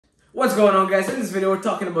What's going on, guys? In this video we're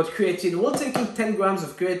talking about creatine. Will taking 10 grams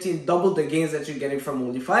of creatine double the gains that you're getting from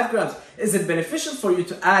only 5 grams? Is it beneficial for you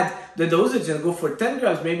to add the dosage and go for 10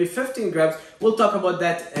 grams, maybe 15 grams? We'll talk about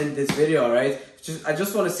that in this video, alright? I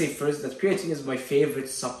just want to say first that creatine is my favorite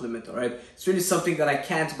supplement, alright? It's really something that I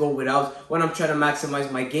can't go without when I'm trying to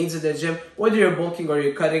maximize my gains in the gym. Whether you're bulking or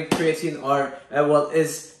you're cutting, creatine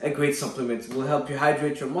is a great supplement. It will help you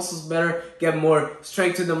hydrate your muscles better, get more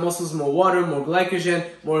strength in the muscles, more water, more glycogen,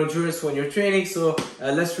 more endurance when you're training, so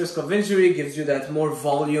less risk of injury, gives you that more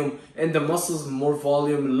volume in the muscles, more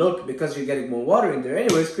volume look because you're getting more water in there.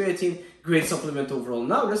 Anyways, creatine, great supplement overall.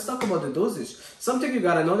 Now let's talk about the dosage. Something you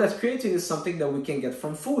gotta know that creatine is something that we can get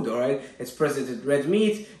from food, alright? It's present in red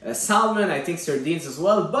meat, salmon, I think sardines as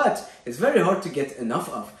well, but it's very hard to get enough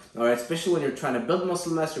of. Alright, especially when you're trying to build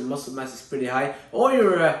muscle mass, your muscle mass is pretty high, or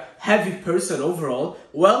you're a heavy person overall,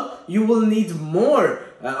 well, you will need more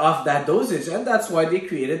of that dosage, and that's why they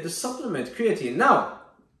created the supplement, creatine. Now,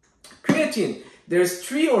 creatine, there's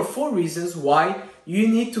 3 or 4 reasons why you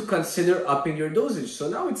need to consider upping your dosage. So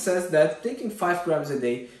now it says that taking 5 grams a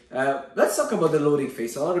day, let's talk about the loading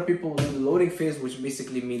phase. A lot of people do the loading phase, which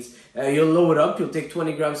basically means you'll load up, you'll take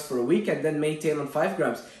 20 grams for a week and then maintain on 5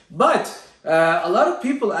 grams. But a lot of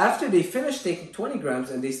people, after they finish taking 20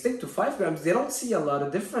 grams and they stick to 5 grams, they don't see a lot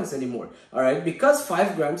of difference anymore, all right? Because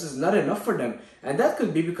 5 grams is not enough for them. And that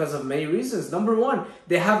could be because of many reasons. Number 1,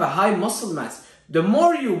 they have a high muscle mass. The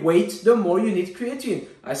more you weight, the more you need creatine.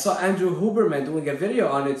 I saw Andrew Huberman doing a video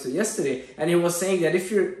on it yesterday, and he was saying that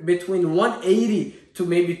if you're between 180 to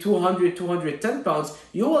maybe 200, 210 pounds,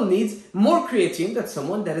 you will need more creatine than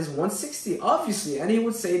someone that is 160, obviously. And he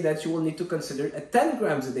would say that you will need to consider 10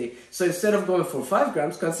 grams a day. So instead of going for 5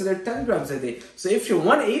 grams, consider 10 grams a day. So if you're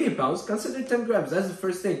 180 pounds, consider 10 grams. That's the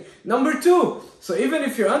first thing. Number 2, so even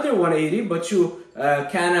if you're under 180, but you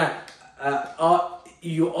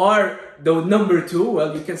you are the number 2,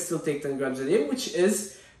 well, you can still take 10 grams a day, which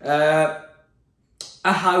is a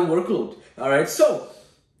high workload. All right, so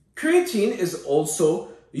creatine is also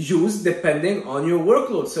used depending on your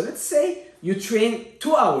workload. So let's say you train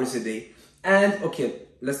 2 hours a day, and okay,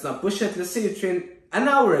 let's not push it. Let's say you train an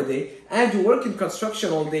hour a day and you work in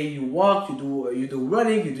construction all day, you walk, you do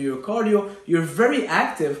running, you do your cardio, you're very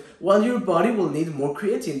active. Well, your body will need more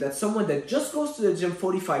creatine than someone that just goes to the gym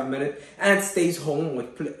 45 minutes and stays home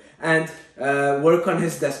and work on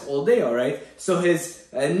his desk all day, all right? So his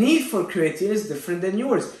need for creatine is different than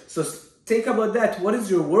yours. So think about that. What is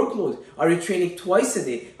your workload? Are you training twice a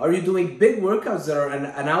day? Are you doing big workouts that are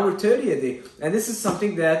an hour 30 a day? And this is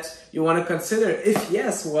something that you want to consider. If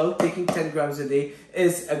yes, well, taking 10 grams a day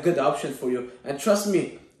is a good option for you. And trust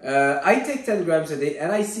me, I take 10 grams a day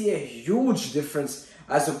and I see a huge difference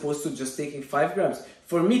as opposed to just taking 5 grams.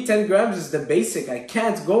 For me, 10 grams is the basic. I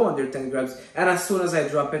can't go under 10 grams. And as soon as I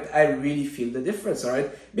drop it, I really feel the difference, all right?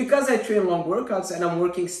 Because I train long workouts and I'm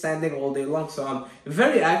working standing all day long. So I'm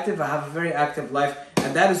very active. I have a very active life.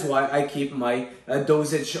 And that is why I keep my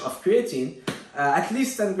dosage of creatine at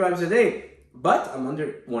least 10 grams a day. But I'm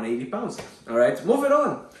under 180 pounds, all right? Moving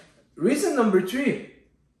on. Reason number 3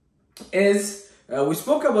 is we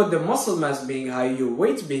spoke about the muscle mass being high, your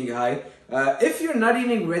weight being high. If you're not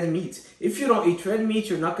eating red meat, if you don't eat red meat,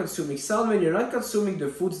 you're not consuming salmon, you're not consuming the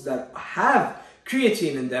foods that have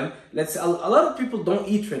creatine in them. A lot of people don't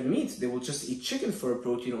eat red meat. They will just eat chicken for a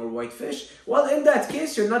protein or white fish. Well, in that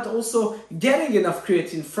case, you're not also getting enough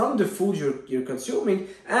creatine from the food you're consuming,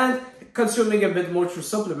 and consuming a bit more through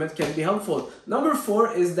supplement can be helpful. Number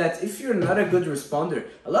 4 is that if you're not a good responder,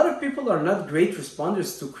 a lot of people are not great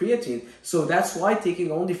responders to creatine, so that's why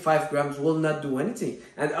taking only 5 grams will not do anything,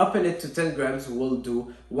 and upping it to 10 grams will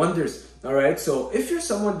do wonders. All right, so if you're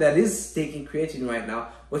someone that is taking creatine right now,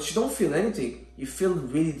 but you don't feel anything, you feel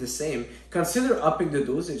really the same, consider upping the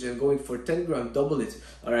dosage and going for 10 grams, double it.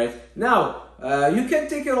 All right, now you can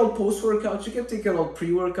take it all post-workout, you can take it all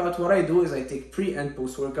pre-workout. What I do is I take pre and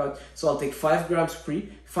post-workout, so I'll take 5 grams pre,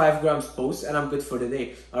 5 grams post, and I'm good for the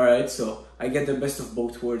day. All right, so I get the best of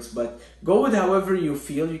both worlds, but go with however you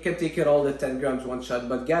feel. You can take it all the 10 grams one shot,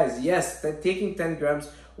 but guys, yes, taking 10 grams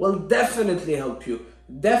will definitely help you.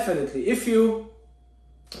 Definitely, if you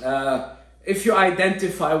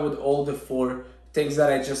identify with all the 4 things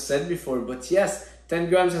that I just said before. But yes, 10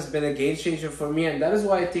 grams has been a game changer for me, and that is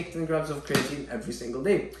why I take 10 grams of creatine every single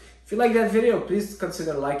day. If you like that video, please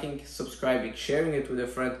consider liking, subscribing, sharing it with a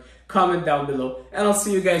friend, comment down below, and I'll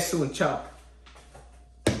see you guys soon. Ciao.